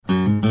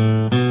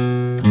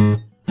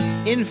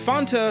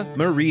Infanta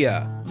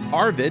Maria,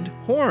 Arvid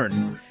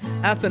Horn,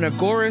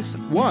 Athenagoras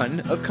I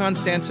of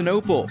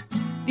Constantinople.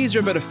 These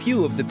are but a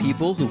few of the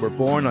people who were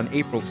born on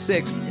April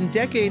 6th in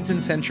decades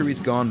and centuries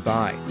gone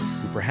by,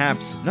 who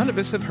perhaps none of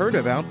us have heard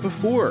about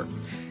before.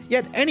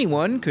 Yet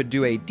anyone could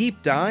do a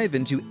deep dive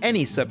into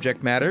any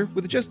subject matter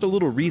with just a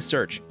little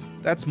research.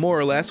 That's more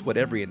or less what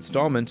every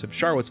installment of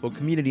Charlottesville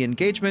Community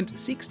Engagement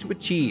seeks to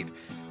achieve,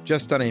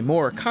 just on a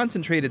more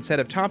concentrated set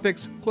of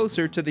topics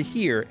closer to the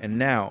here and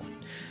now.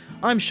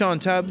 I'm Sean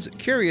Tubbs,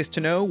 curious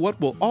to know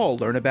what we'll all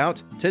learn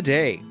about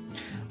today.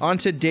 On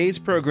today's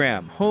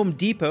program, Home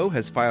Depot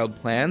has filed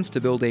plans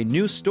to build a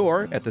new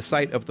store at the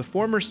site of the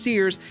former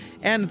Sears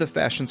and the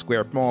Fashion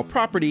Square Mall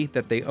property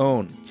that they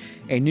own.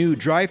 A new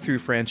drive-thru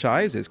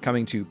franchise is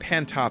coming to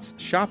Pantop's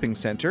Shopping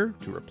Center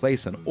to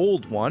replace an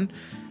old one.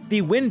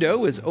 The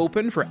window is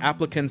open for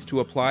applicants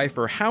to apply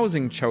for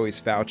housing choice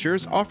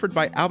vouchers offered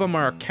by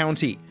Albemarle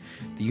County.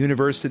 The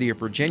University of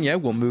Virginia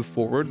will move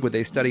forward with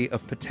a study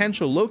of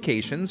potential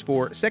locations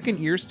for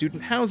second-year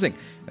student housing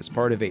as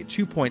part of a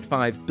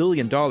 $2.5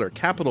 billion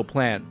capital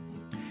plan.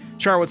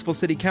 Charlottesville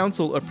City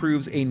Council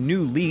approves a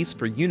new lease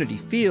for Unity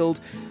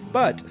Field,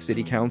 but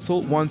City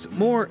Council wants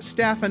more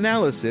staff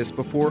analysis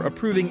before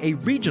approving a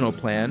regional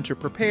plan to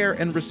prepare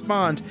and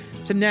respond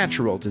to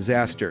natural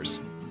disasters.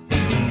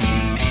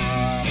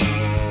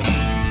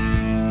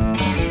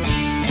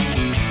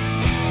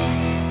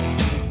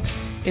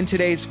 In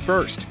today's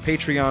first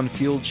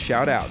Patreon-fueled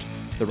shout-out,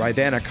 the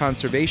Rivanna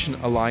Conservation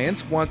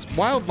Alliance wants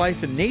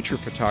wildlife and nature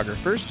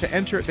photographers to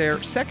enter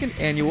their second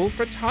annual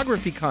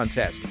photography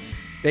contest.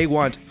 They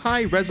want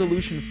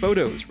high-resolution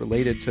photos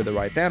related to the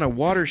Rivanna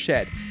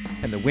watershed,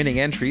 and the winning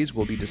entries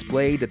will be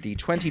displayed at the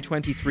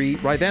 2023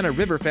 Rivanna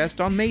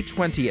Riverfest on May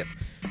 20th.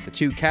 The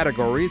two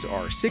categories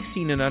are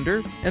 16 and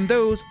under, and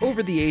those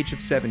over the age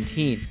of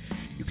 17.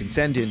 You can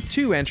send in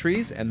 2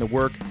 entries, and the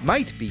work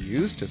might be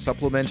used to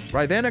supplement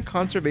Rivanna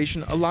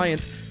Conservation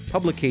Alliance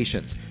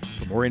publications.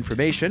 For more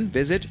information,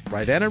 visit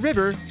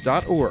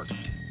rivannariver.org.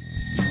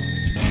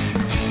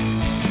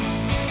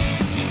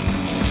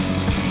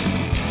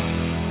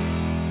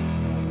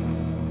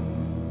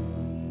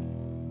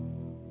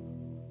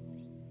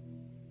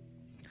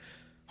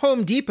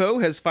 Home Depot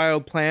has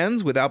filed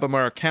plans with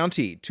Albemarle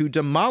County to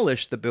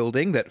demolish the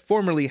building that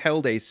formerly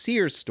held a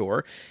Sears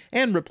store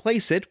and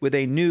replace it with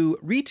a new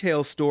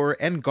retail store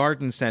and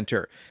garden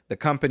center. The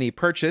company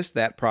purchased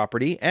that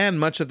property and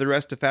much of the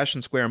rest of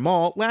Fashion Square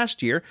Mall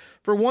last year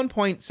for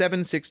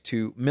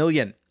 $1.762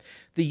 million.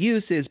 The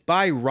use is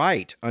by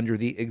right under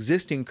the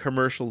existing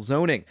commercial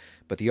zoning,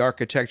 but the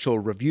Architectural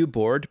Review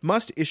Board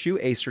must issue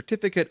a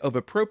certificate of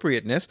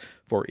appropriateness,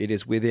 for it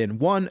is within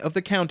one of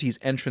the county's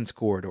entrance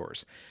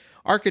corridors.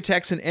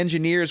 Architects and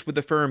engineers with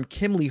the firm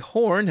Kimley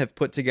Horn have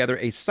put together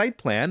a site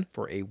plan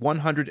for a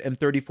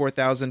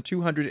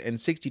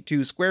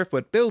 134,262 square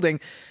foot building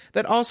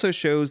that also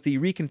shows the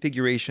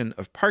reconfiguration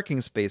of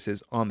parking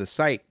spaces on the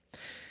site.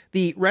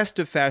 The rest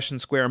of Fashion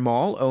Square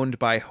Mall, owned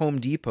by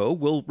Home Depot,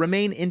 will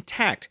remain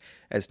intact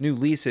as new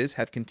leases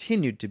have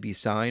continued to be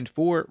signed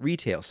for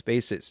retail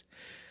spaces.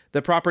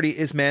 The property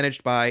is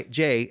managed by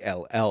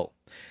JLL.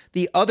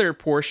 The other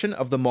portion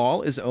of the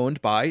mall is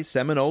owned by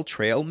Seminole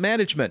Trail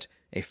Management,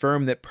 a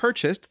firm that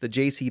purchased the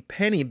J.C.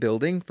 Penney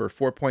building for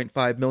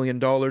 $4.5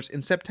 million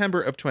in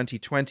September of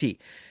 2020.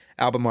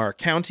 Albemarle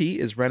County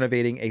is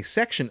renovating a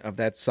section of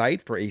that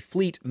site for a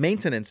fleet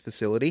maintenance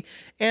facility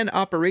and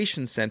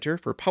operations center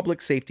for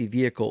public safety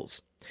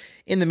vehicles.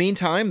 In the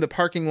meantime, the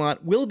parking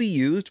lot will be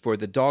used for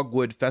the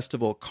Dogwood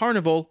Festival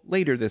Carnival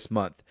later this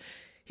month.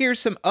 Here's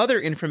some other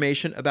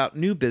information about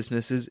new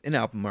businesses in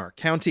Albemarle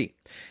County.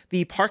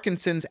 The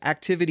Parkinson's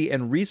Activity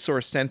and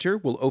Resource Center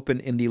will open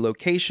in the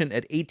location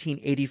at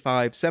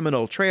 1885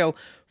 Seminole Trail,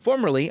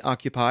 formerly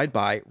occupied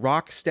by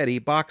Rock Steady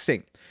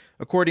Boxing.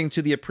 According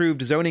to the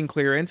approved zoning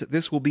clearance,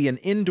 this will be an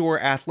indoor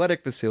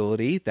athletic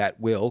facility that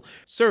will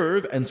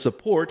serve and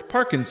support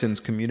Parkinson's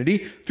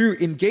community through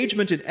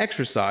engagement in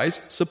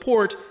exercise,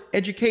 support,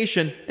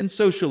 education, and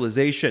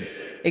socialization.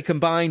 A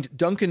combined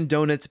Dunkin'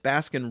 Donuts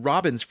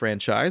Baskin-Robbins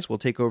franchise will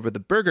take over the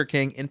Burger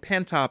King in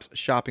Pantop's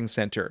Shopping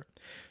Center.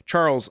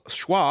 Charles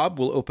Schwab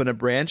will open a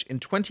branch in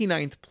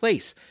 29th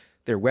Place.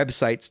 Their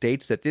website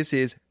states that this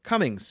is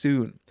coming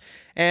soon.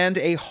 And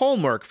a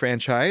Hallmark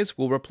franchise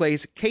will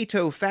replace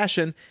Cato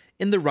Fashion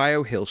in the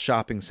Rio Hill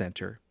Shopping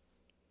Center.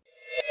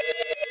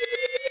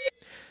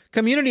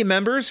 Community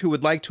members who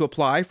would like to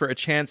apply for a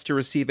chance to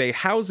receive a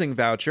housing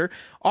voucher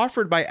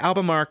offered by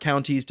Albemarle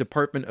County's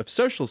Department of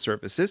Social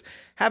Services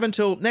have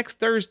until next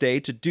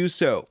Thursday to do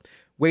so.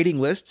 Waiting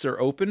lists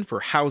are open for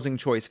Housing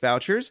Choice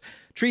Vouchers,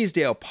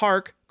 Treesdale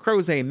Park,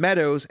 Crozet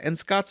Meadows, and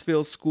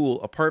Scottsville School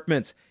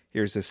Apartments.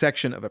 Here's a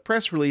section of a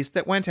press release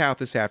that went out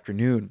this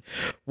afternoon.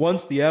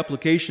 Once the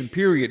application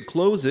period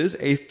closes,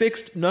 a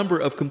fixed number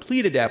of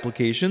completed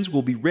applications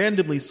will be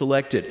randomly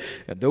selected,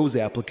 and those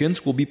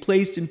applicants will be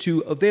placed into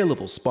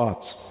available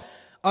spots.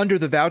 Under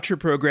the voucher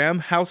program,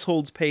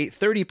 households pay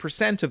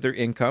 30% of their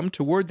income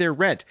toward their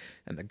rent,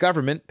 and the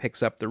government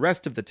picks up the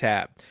rest of the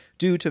tab,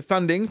 due to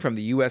funding from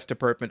the U.S.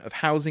 Department of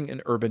Housing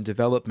and Urban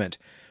Development.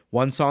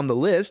 Once on the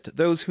list,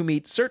 those who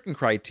meet certain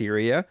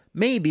criteria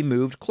may be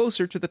moved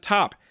closer to the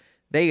top.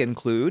 They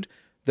include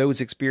those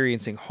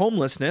experiencing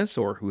homelessness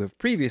or who have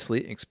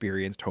previously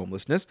experienced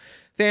homelessness,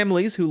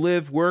 families who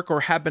live, work,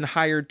 or have been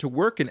hired to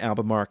work in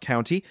Albemarle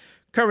County,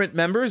 current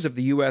members of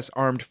the U.S.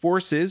 Armed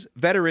Forces,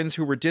 veterans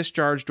who were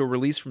discharged or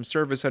released from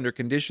service under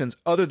conditions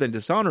other than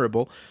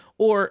dishonorable,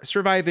 or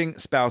surviving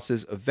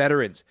spouses of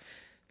veterans.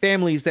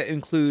 Families that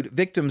include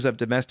victims of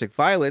domestic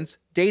violence,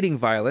 dating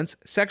violence,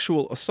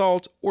 sexual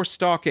assault, or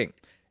stalking.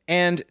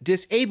 And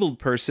disabled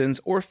persons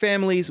or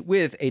families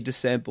with a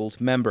disabled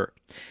member.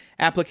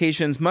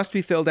 Applications must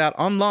be filled out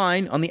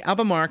online on the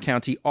Albemarle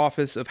County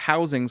Office of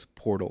Housing's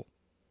portal.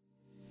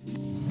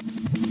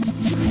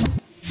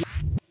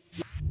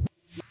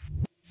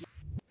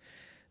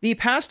 The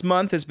past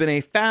month has been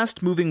a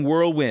fast-moving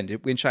whirlwind in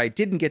which I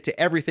didn't get to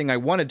everything I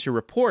wanted to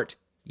report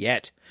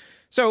yet.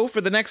 So,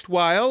 for the next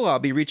while, I'll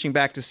be reaching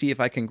back to see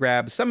if I can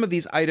grab some of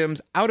these items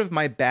out of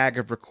my bag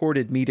of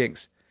recorded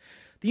meetings.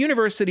 The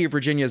University of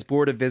Virginia's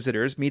Board of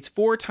Visitors meets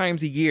 4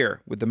 times a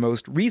year, with the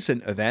most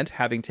recent event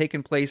having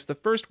taken place the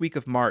first week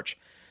of March.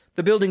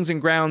 The Buildings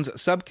and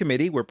Grounds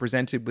Subcommittee were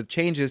presented with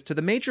changes to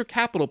the Major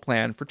Capital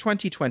Plan for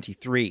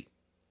 2023.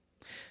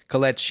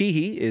 Colette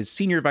Sheehy is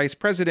Senior Vice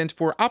President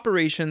for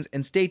Operations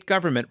and State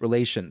Government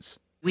Relations.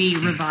 We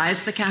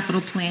revise the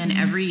capital plan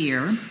every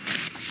year.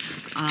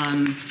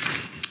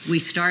 We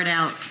start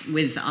out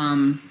with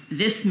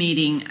this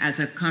meeting as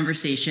a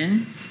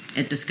conversation,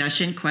 a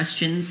discussion,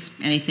 questions,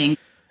 anything.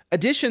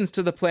 Additions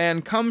to the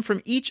plan come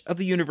from each of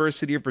the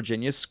University of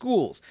Virginia's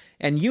schools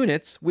and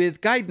units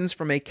with guidance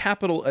from a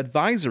capital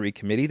advisory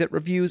committee that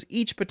reviews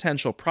each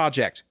potential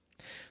project.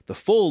 The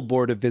full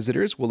Board of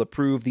Visitors will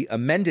approve the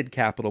amended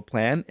capital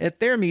plan at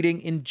their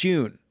meeting in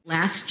June.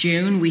 Last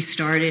June, we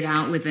started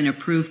out with an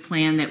approved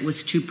plan that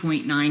was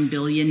 $2.9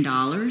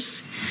 billion.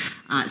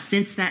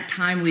 Since that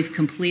time, we've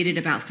completed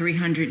about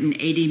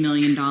 $380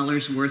 million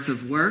worth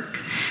of work.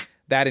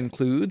 That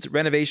includes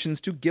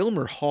renovations to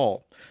Gilmer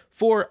Hall.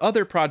 4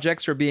 other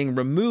projects are being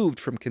removed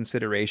from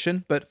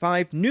consideration, but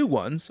 5 new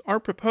ones are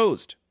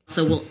proposed.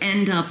 So we'll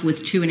end up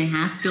with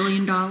 $2.5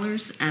 billion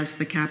as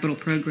the capital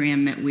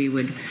program that we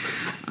would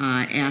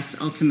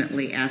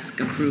ultimately ask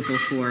approval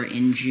for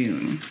in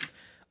June.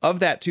 Of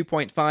that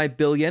 $2.5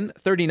 billion,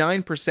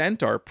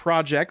 39% are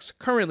projects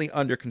currently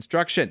under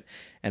construction,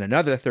 and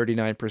another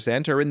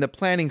 39% are in the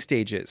planning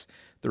stages.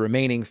 The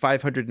remaining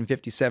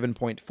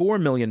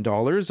 $557.4 million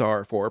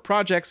are for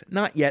projects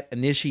not yet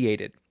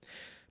initiated.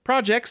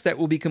 Projects that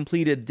will be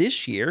completed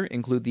this year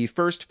include the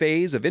first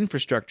phase of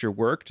infrastructure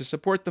work to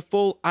support the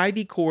full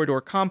Ivy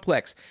Corridor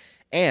complex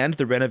and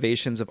the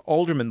renovations of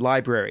Alderman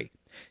Library.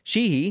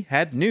 Sheehy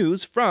had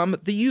news from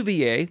the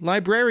UVA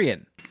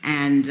librarian.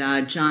 And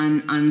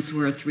John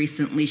Unsworth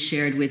recently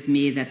shared with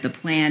me that the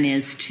plan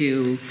is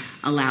to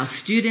allow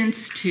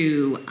students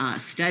to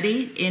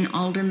study in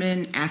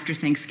Alderman after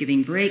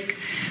Thanksgiving break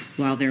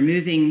while they're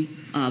moving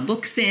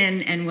books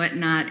in and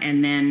whatnot,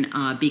 and then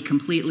be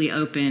completely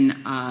open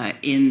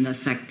in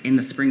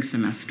the spring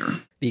semester.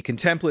 The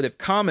Contemplative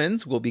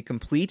Commons will be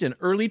complete in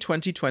early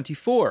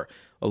 2024,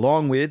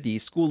 along with the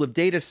School of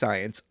Data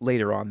Science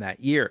later on that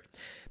year.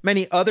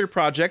 Many other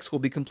projects will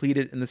be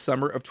completed in the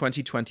summer of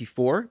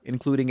 2024,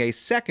 including a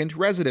second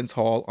residence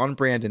hall on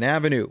Brandon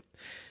Avenue.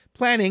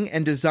 Planning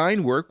and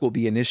design work will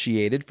be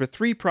initiated for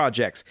 3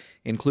 projects,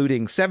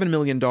 including $7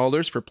 million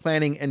for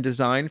planning and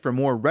design for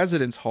more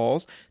residence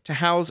halls to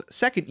house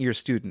second-year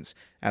students,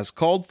 as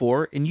called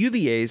for in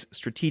UVA's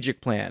strategic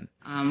plan.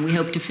 We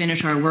hope to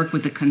finish our work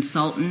with a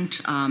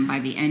consultant by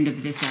the end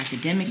of this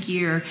academic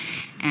year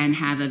and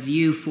have a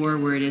view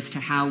forward as to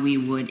how we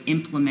would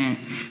implement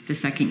the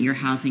second-year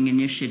housing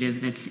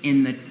initiative that's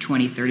in the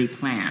 2030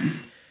 plan.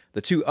 The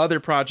 2 other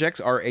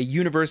projects are a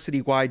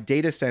university-wide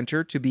data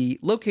center to be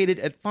located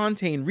at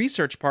Fontaine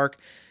Research Park,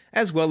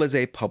 as well as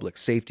a public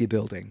safety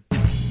building.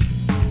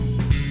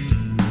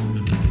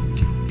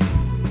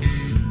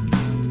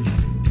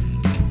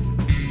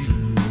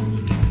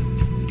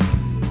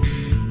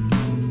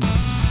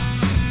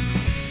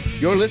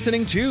 You're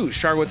listening to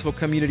Charlottesville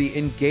Community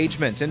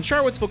Engagement, and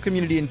Charlottesville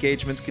Community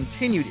Engagement's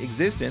continued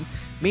existence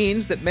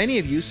means that many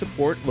of you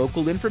support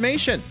local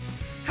information.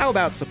 How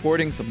about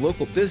supporting some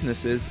local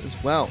businesses as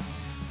well?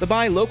 The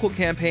Buy Local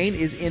campaign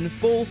is in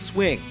full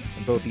swing,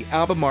 and both the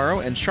Albemarle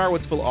and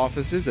Charlottesville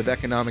offices of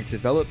economic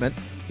development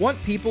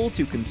want people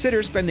to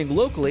consider spending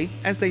locally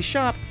as they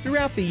shop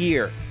throughout the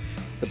year.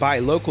 The Buy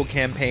Local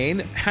campaign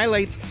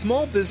highlights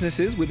small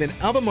businesses within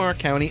Albemarle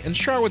County and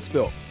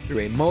Charlottesville through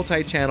a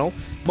multi-channel,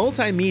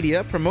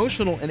 multimedia,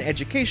 promotional, and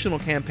educational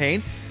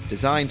campaign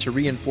designed to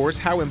reinforce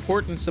how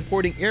important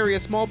supporting area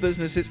small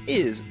businesses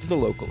is to the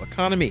local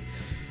economy.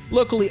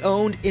 Locally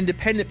owned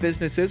independent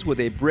businesses with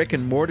a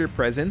brick-and-mortar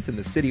presence in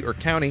the city or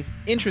county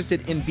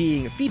interested in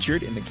being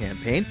featured in the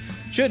campaign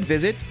should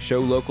visit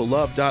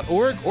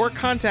showlocallove.org or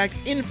contact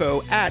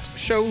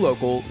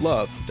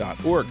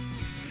info@showlocallove.org.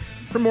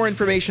 For more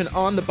information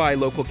on the Buy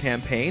Local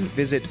campaign,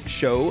 visit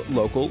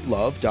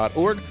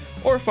showlocallove.org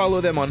or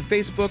follow them on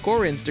Facebook or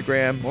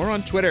Instagram or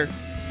on Twitter.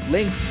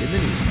 Links in the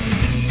newsletter.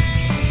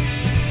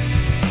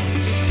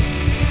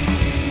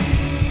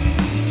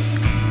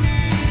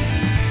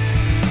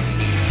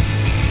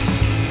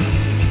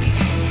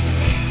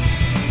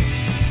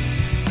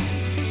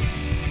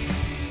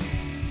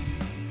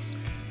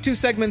 Two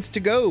segments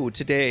to go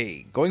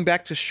today. Going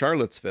back to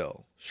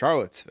Charlottesville.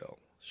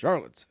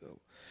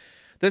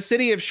 The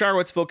city of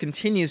Charlottesville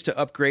continues to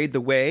upgrade the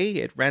way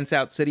it rents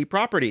out city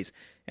properties.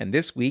 And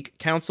this week,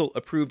 council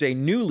approved a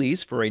new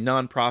lease for a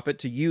nonprofit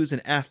to use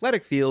an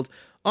athletic field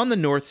on the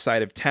north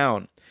side of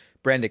town.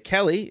 Brenda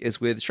Kelly is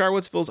with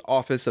Charlottesville's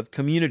Office of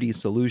Community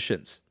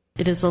Solutions.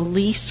 It is a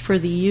lease for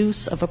the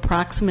use of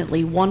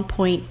approximately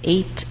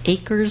 1.8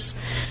 acres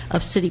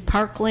of city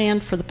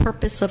parkland for the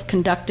purpose of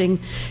conducting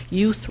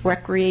youth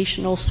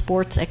recreational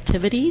sports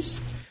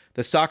activities.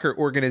 The Soccer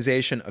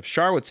Organization of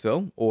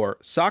Charlottesville, or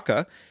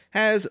SOCA,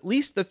 has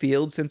leased the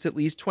field since at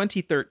least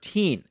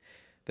 2013.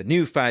 The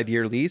new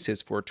 5-year lease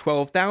is for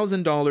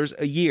 $12,000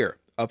 a year,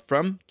 up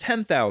from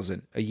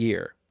 $10,000 a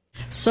year.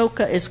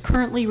 SOCA is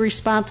currently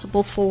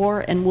responsible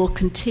for and will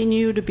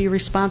continue to be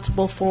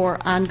responsible for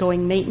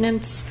ongoing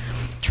maintenance,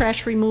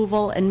 trash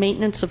removal, and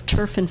maintenance of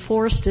turf and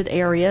forested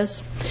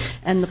areas,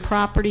 and the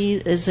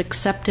property is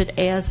accepted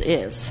as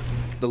is.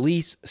 The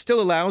lease still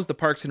allows the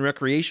Parks and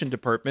Recreation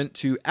Department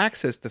to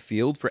access the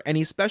field for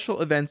any special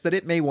events that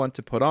it may want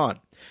to put on.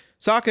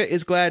 SOCA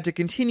is glad to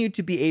continue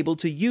to be able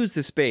to use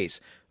the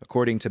space,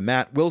 according to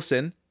Matt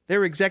Wilson,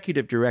 their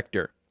executive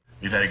director.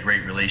 We've had a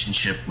great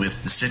relationship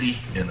with the city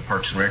and the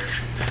Parks and Rec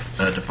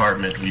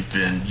department. We've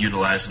been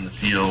utilizing the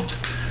field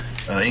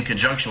in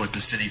conjunction with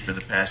the city for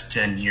the past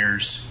 10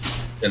 years.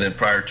 And then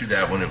prior to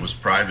that, when it was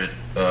private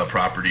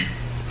property,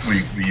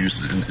 we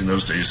used it in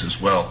those days as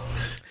well.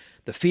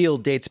 The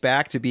field dates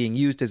back to being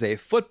used as a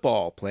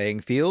football playing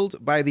field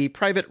by the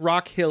private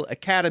Rock Hill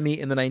Academy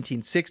in the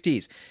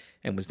 1960s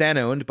and was then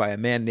owned by a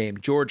man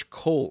named George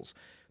Coles.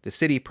 The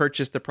city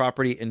purchased the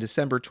property in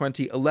December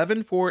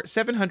 2011 for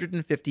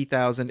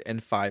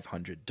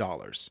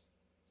 $750,500.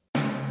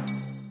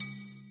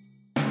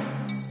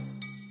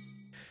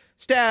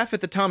 Staff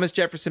at the Thomas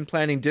Jefferson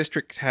Planning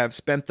District have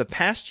spent the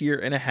past year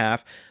and a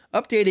half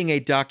updating a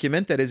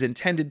document that is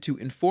intended to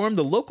inform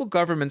the local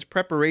government's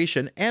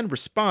preparation and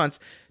response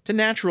to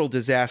natural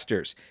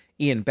disasters.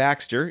 Ian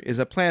Baxter is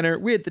a planner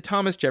with the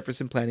Thomas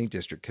Jefferson Planning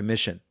District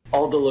Commission.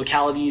 All the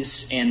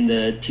localities and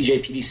the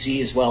TJPDC,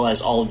 as well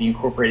as all of the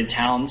incorporated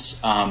towns,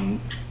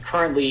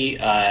 currently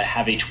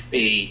have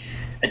a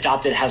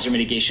adopted hazard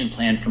mitigation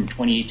plan from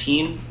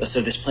 2018. So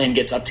this plan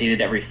gets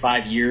updated every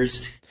 5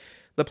 years.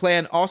 The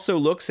plan also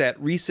looks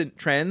at recent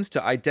trends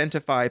to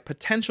identify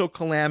potential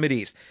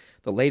calamities.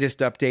 The latest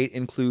update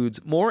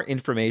includes more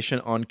information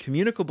on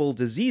communicable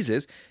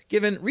diseases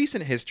given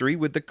recent history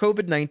with the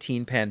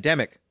COVID-19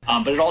 pandemic.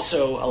 But it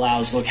also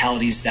allows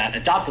localities that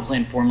adopt the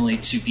plan formally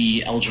to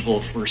be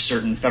eligible for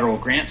certain federal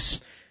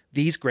grants.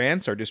 These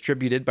grants are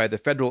distributed by the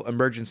Federal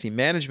Emergency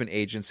Management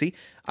Agency,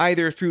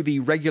 either through the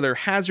regular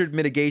Hazard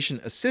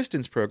Mitigation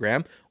Assistance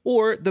Program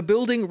or the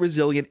Building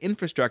Resilient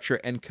Infrastructure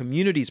and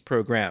Communities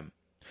Program.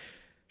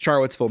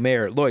 Charlottesville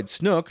Mayor Lloyd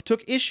Snook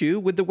took issue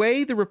with the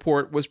way the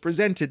report was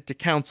presented to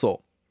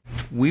council.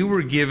 We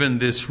were given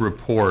this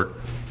report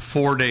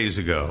 4 days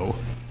ago.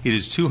 It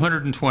is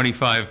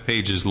 225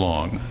 pages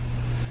long.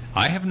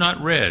 I have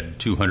not read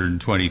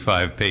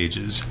 225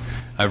 pages.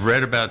 I've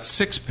read about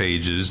 6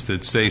 pages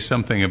that say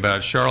something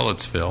about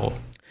Charlottesville.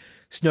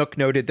 Snook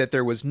noted that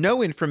there was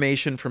no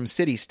information from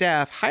city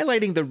staff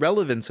highlighting the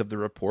relevance of the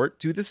report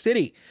to the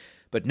city,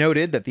 but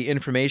noted that the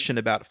information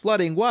about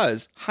flooding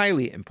was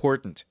highly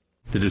important.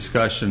 The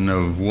discussion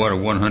of what a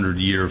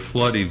 100-year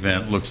flood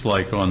event looks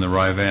like on the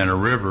Rivanna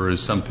River is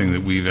something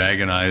that we've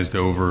agonized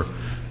over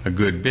a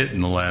good bit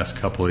in the last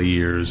couple of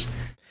years.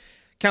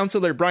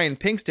 Councillor Brian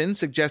Pinkston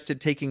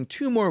suggested taking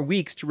 2 more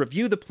weeks to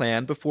review the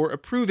plan before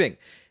approving,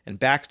 and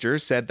Baxter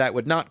said that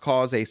would not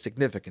cause a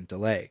significant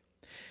delay.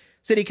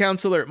 City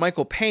Councillor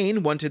Michael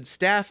Payne wanted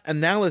staff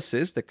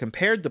analysis that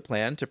compared the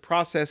plan to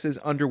processes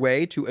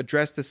underway to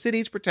address the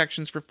city's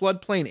protections for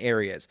floodplain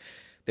areas.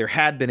 There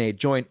had been a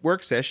joint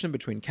work session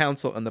between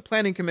Council and the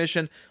Planning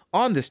Commission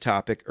on this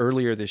topic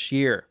earlier this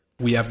year.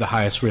 We have the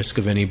highest risk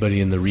of anybody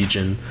in the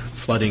region.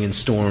 Flooding and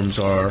storms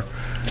are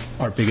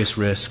our biggest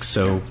risk,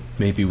 so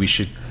maybe we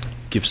should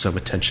give some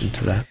attention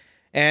to that.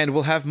 And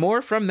we'll have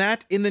more from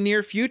that in the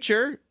near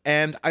future,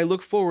 and I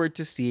look forward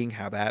to seeing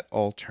how that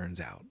all turns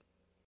out.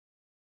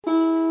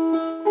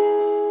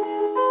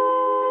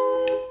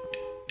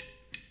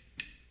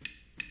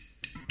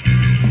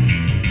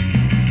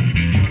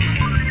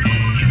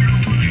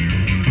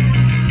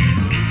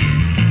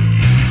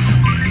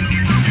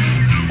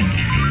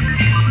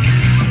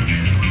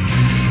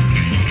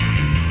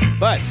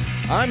 But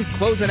I'm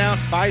closing out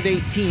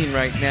 518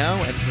 right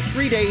now, and for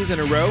 3 days in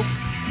a row,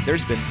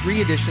 there's been 3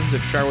 editions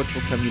of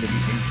Charlottesville Community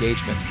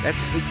Engagement.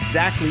 That's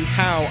exactly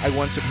how I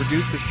want to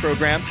produce this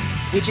program,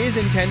 which is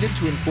intended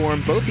to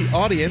inform both the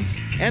audience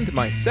and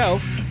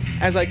myself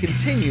as I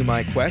continue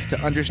my quest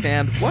to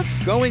understand what's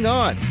going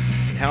on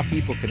and how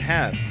people can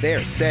have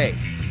their say.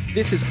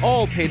 This is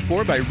all paid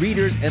for by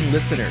readers and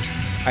listeners,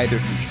 either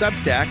through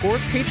Substack or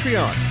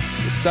Patreon,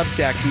 with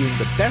Substack being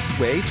the best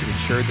way to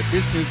ensure that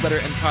this newsletter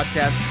and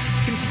podcast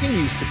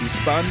continues to be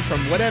spun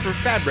from whatever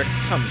fabric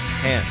comes to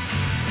hand.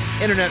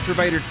 Internet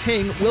provider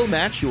Ting will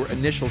match your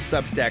initial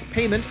Substack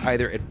payment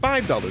either at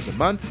 $5 a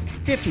month,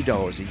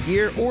 $50 a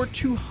year, or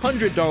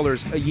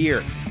 $200 a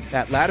year.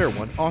 That latter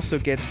one also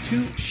gets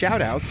 2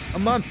 shout-outs a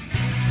month.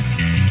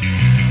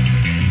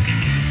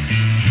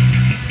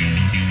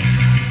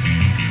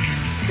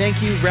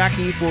 Thank you,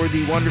 Vracky, for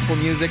the wonderful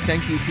music.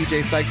 Thank you,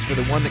 PJ Sykes, for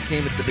the one that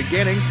came at the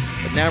beginning.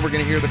 But now we're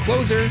going to hear the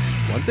closer.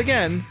 Once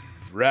again,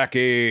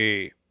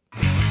 Vracky.